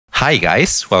Hi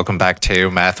guys, welcome back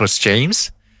to Math with James.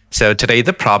 So today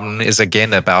the problem is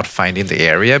again about finding the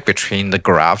area between the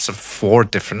graphs of four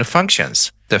different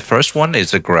functions. The first one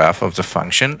is a graph of the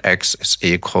function x is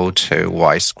equal to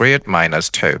y squared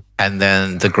minus 2. And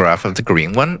then the graph of the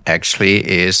green one actually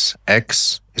is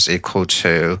x is equal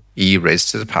to e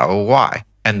raised to the power y.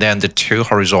 And then the two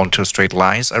horizontal straight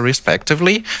lines are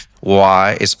respectively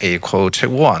y is equal to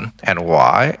 1 and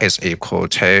y is equal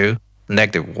to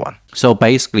 -1. So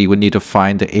basically, we need to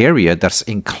find the area that's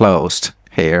enclosed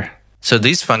here. So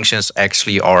these functions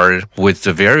actually are with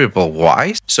the variable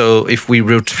y. So if we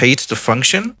rotate the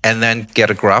function and then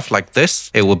get a graph like this,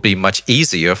 it will be much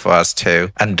easier for us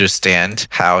to understand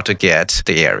how to get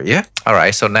the area. All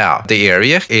right, so now the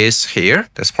area is here,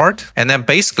 this part. And then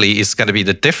basically it's going to be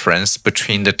the difference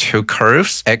between the two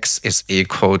curves. X is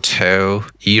equal to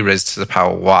e raised to the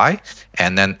power y.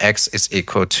 And then x is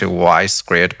equal to y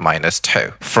squared minus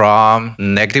 2. From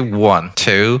 -1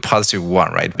 to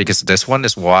 +1, right? Because this one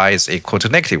is y is equal to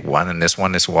 -1 and this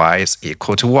one is y is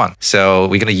equal to 1. So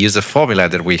we're going to use the formula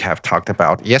that we have talked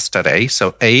about yesterday.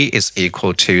 So a is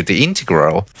equal to the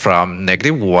integral from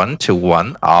 -1 to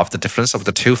 1 of the difference of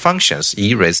the two functions,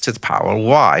 e raised to the power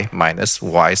y minus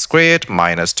y squared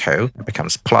minus 2. It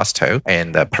becomes +2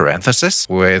 in the parenthesis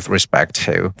with respect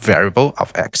to variable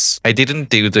of x. I didn't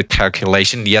do the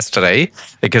calculation yesterday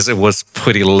because it was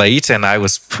pretty late and I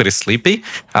was pretty sleepy.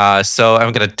 So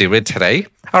I'm going to do it today.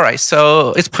 All right,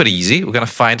 so it's pretty easy. We're going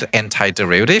to find the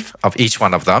antiderivative of each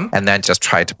one of them and then just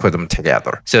try to put them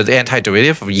together. So the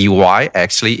antiderivative of ey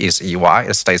actually is ey.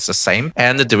 It stays the same.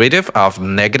 And the derivative of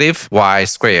 -y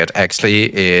squared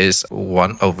actually is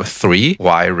 1 over 3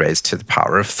 y raised to the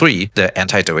power of 3. The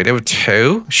antiderivative of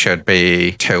 2 should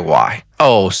be 2y.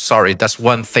 Oh, sorry, that's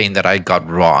one thing that I got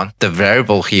wrong. The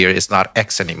variable here is not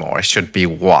x anymore. It should be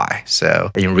y. So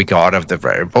in regard of the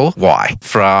variable y,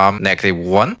 from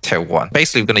 -1 to 1.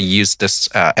 Basically, we're going to use this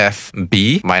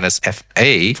fb minus fa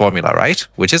formula, right?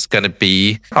 Which is going to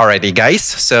be, alrighty guys,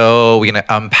 so we're going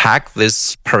to unpack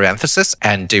this parenthesis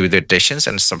and do the additions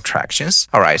and subtractions.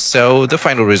 All right, so the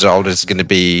final result is going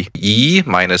to be e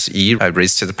minus e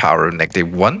raised to the power of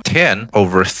 -1, 10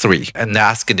 over 3. And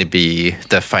that's going to be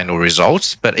the final result.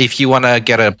 But if you want to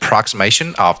get an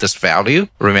approximation of this value,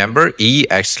 remember e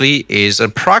actually is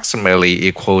approximately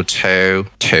equal to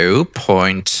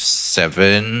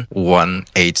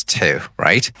 2.7182,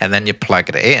 right? And then you plug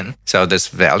it in. So this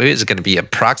value is going to be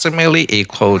approximately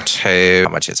equal to, how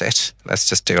much is it? Let's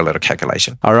just do a little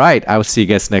calculation. All right, I will see you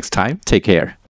guys next time. Take care.